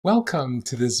Welcome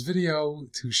to this video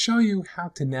to show you how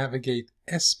to navigate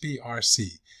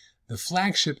SBRC, the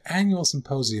flagship annual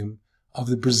symposium of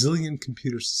the Brazilian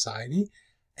Computer Society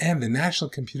and the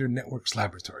National Computer Networks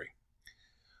Laboratory.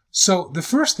 So the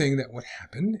first thing that would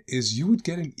happen is you would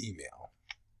get an email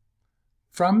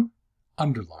from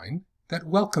Underline that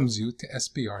welcomes you to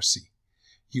SBRC.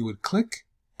 You would click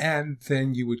and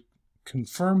then you would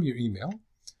confirm your email.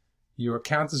 Your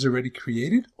account is already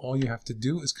created. All you have to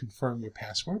do is confirm your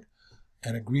password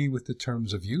and agree with the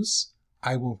terms of use.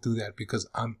 I won't do that because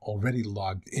I'm already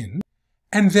logged in.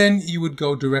 And then you would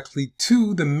go directly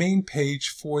to the main page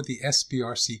for the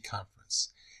SBRC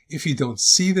conference. If you don't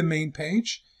see the main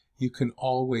page, you can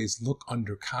always look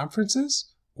under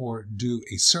conferences or do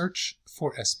a search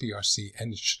for SBRC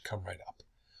and it should come right up.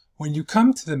 When you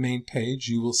come to the main page,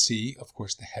 you will see, of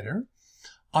course, the header.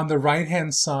 On the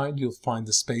right-hand side, you'll find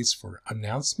the space for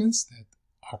announcements that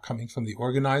are coming from the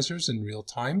organizers in real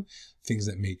time, things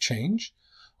that may change.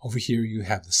 Over here, you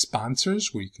have the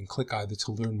sponsors, where you can click either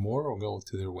to learn more or go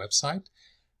to their website.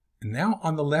 And now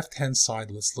on the left-hand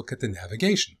side, let's look at the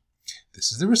navigation.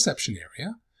 This is the reception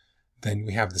area. Then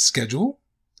we have the schedule,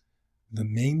 the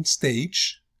main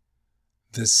stage,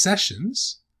 the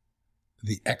sessions,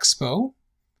 the expo,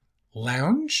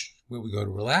 lounge, where we go to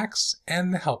relax,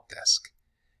 and the help desk.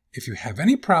 If you have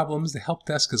any problems, the help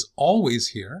desk is always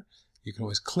here. You can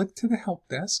always click to the help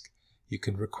desk. You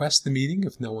can request the meeting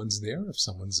if no one's there. If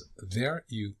someone's there,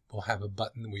 you will have a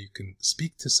button where you can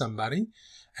speak to somebody,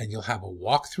 and you'll have a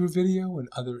walkthrough video and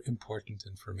other important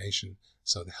information.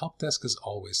 So the help desk is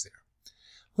always there.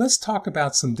 Let's talk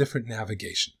about some different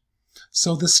navigation.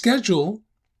 So the schedule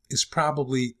is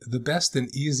probably the best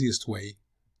and easiest way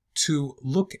to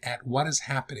look at what is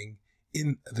happening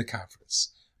in the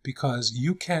conference, because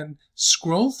you can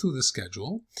scroll through the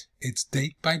schedule. It's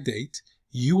date by date.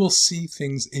 You will see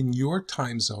things in your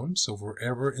time zone, so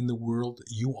wherever in the world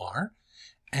you are.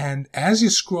 And as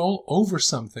you scroll over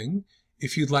something,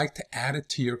 if you'd like to add it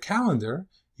to your calendar,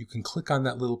 you can click on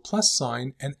that little plus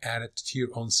sign and add it to your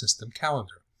own system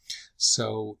calendar.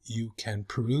 So you can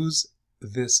peruse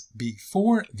this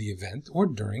before the event or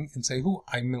during and say,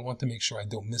 I want to make sure I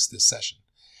don't miss this session.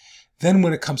 Then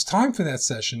when it comes time for that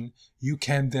session, you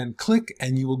can then click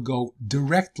and you will go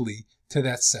directly to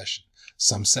that session.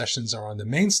 Some sessions are on the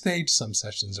main stage, some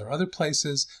sessions are other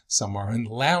places, some are in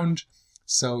the lounge.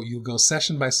 So you'll go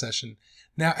session by session.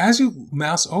 Now, as you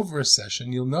mouse over a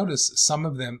session, you'll notice some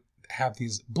of them have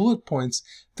these bullet points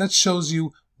that shows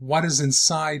you what is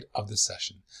inside of the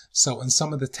session. So in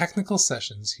some of the technical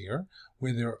sessions here,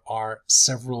 where there are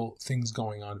several things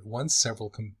going on at once,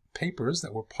 several papers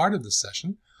that were part of the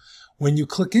session, when you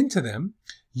click into them,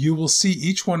 you will see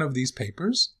each one of these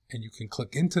papers, and you can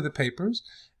click into the papers,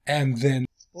 and then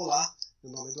Olá,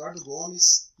 meu nome é Eduardo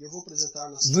Gomes, e eu vou apresentar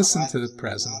nosso listen to the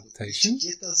presentation.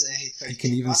 You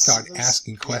can even start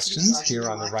asking questions here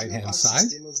on the right-hand side,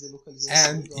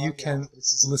 and you can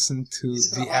listen to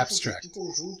the abstract.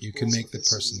 You can make the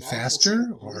person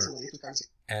faster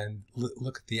and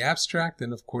look at the abstract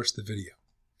and, of course, the video.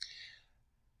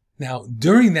 Now,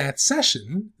 during that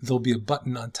session, there'll be a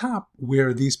button on top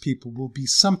where these people will be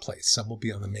someplace. Some will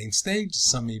be on the main stage,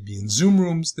 some may be in Zoom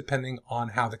rooms, depending on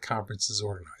how the conference is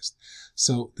organized.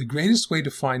 So the greatest way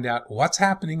to find out what's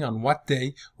happening on what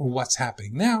day or what's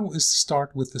happening now is to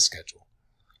start with the schedule.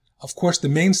 Of course, the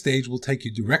main stage will take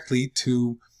you directly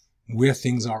to where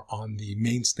things are on the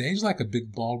main stage, like a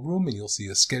big ballroom, and you'll see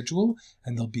a schedule,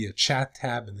 and there'll be a chat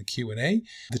tab in the Q&A.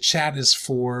 The chat is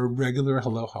for regular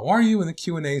hello, how are you? And the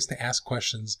Q&A is to ask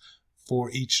questions for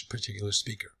each particular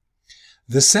speaker.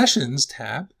 The sessions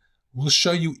tab will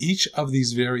show you each of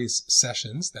these various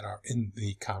sessions that are in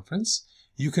the conference.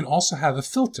 You can also have a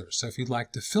filter. So if you'd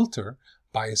like to filter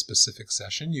by a specific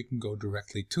session, you can go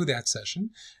directly to that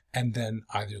session and then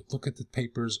either look at the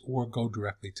papers or go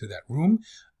directly to that room.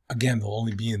 Again, they'll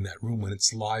only be in that room when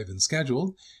it's live and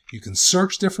scheduled. You can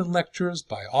search different lectures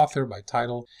by author, by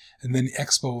title, and then the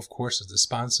expo, of course, is the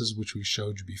sponsors, which we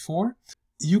showed you before.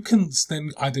 You can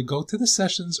then either go to the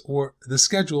sessions or the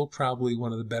schedule, probably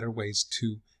one of the better ways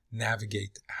to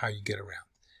navigate how you get around.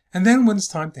 And then when it's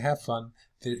time to have fun,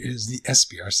 there is the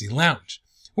SBRC Lounge,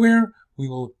 where we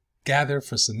will gather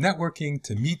for some networking,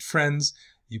 to meet friends.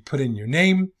 You put in your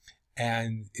name,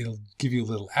 and it'll give you a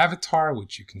little avatar,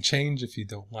 which you can change if you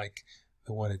don't like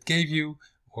the one it gave you,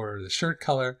 or the shirt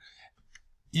color.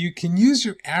 You can use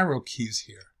your arrow keys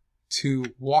here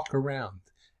to walk around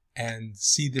and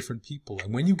see different people.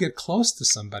 And when you get close to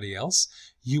somebody else,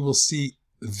 you will see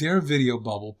their video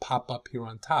bubble pop up here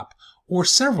on top, or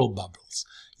several bubbles.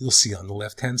 You'll see on the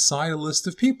left-hand side a list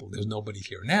of people. There's nobody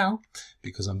here now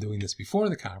because I'm doing this before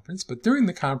the conference, but during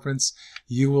the conference,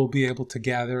 you will be able to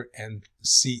gather and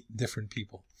see different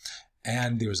people.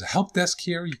 And there's a help desk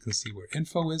here. You can see where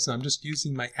info is. I'm just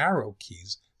using my arrow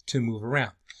keys to move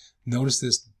around. Notice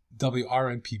this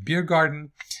WRMP Beer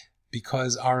Garden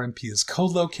because RMP is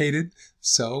co-located.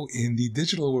 So in the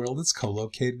digital world, it's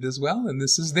co-located as well. And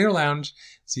this is their lounge,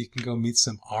 so you can go meet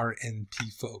some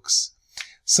RNP folks.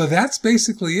 So that's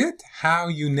basically it, how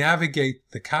you navigate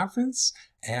the conference.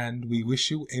 And we wish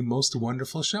you a most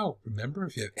wonderful show. Remember,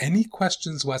 if you have any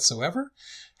questions whatsoever,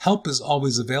 help is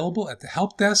always available at the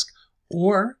help desk,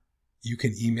 or you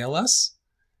can email us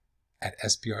at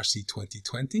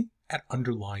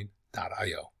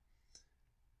sbrc2020@underline.io.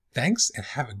 Thanks, and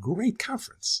have a great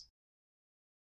conference.